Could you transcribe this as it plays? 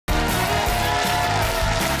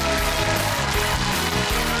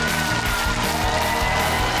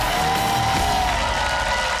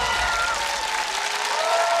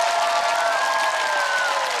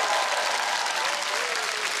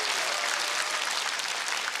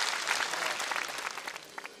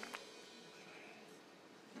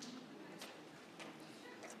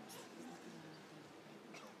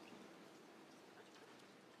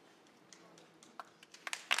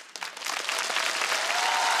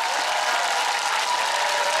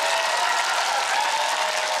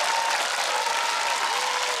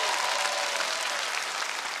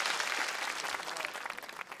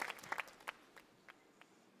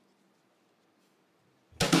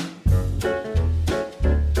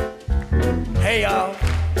Hey y'all,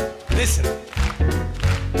 listen.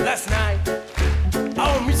 Last night,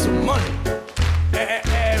 I owed me some money.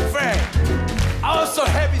 And Fred, I was so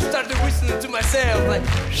happy, started whistling to myself like,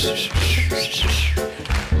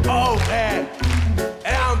 oh man.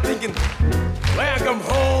 And I'm thinking, when I come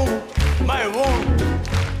home, my woman,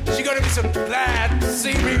 she gonna be so glad to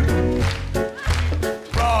see me.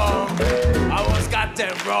 Wrong, I was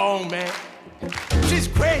goddamn wrong, man. She's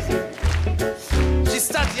crazy. She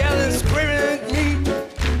starts yelling, screaming at me.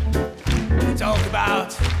 Talk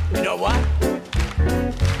about, you know what?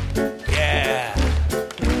 Yeah.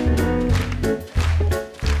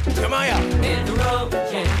 Come on, y'all. Hit the road,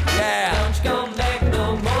 yeah. Don't you come back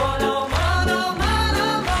no more, no more, no more,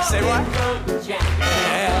 no more. Say what? Hit the road, yeah.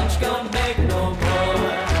 Don't you come back no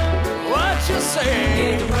more. What you say?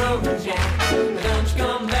 Hit the road, don't you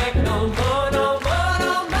come back no more, no more,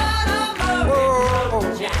 no more, no more. Hit the road,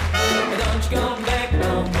 don't you come back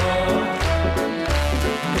no more.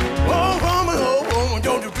 Oh woman,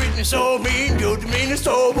 don't you treat me so mean. You're the meanest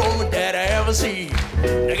old woman that I ever see.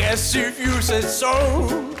 I guess if you said so,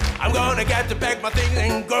 I'm gonna get to pack my things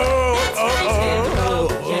and go.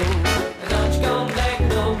 Don't you come back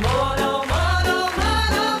no more, no more, no more,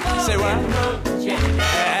 no more. Say what? Yeah.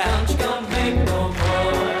 Don't you come back no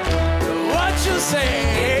more. What you say?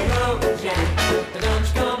 Don't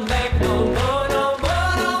you come back no more, no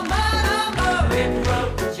more, no more, no more. Hit the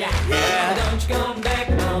road, yeah. Don't you come back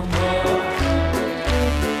no more.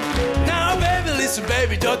 Now baby, listen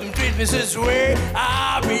baby, don't treat me this way.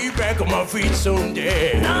 I'll be back on my feet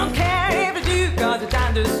someday. I don't care if you do, 'cause it's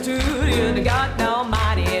understood you got no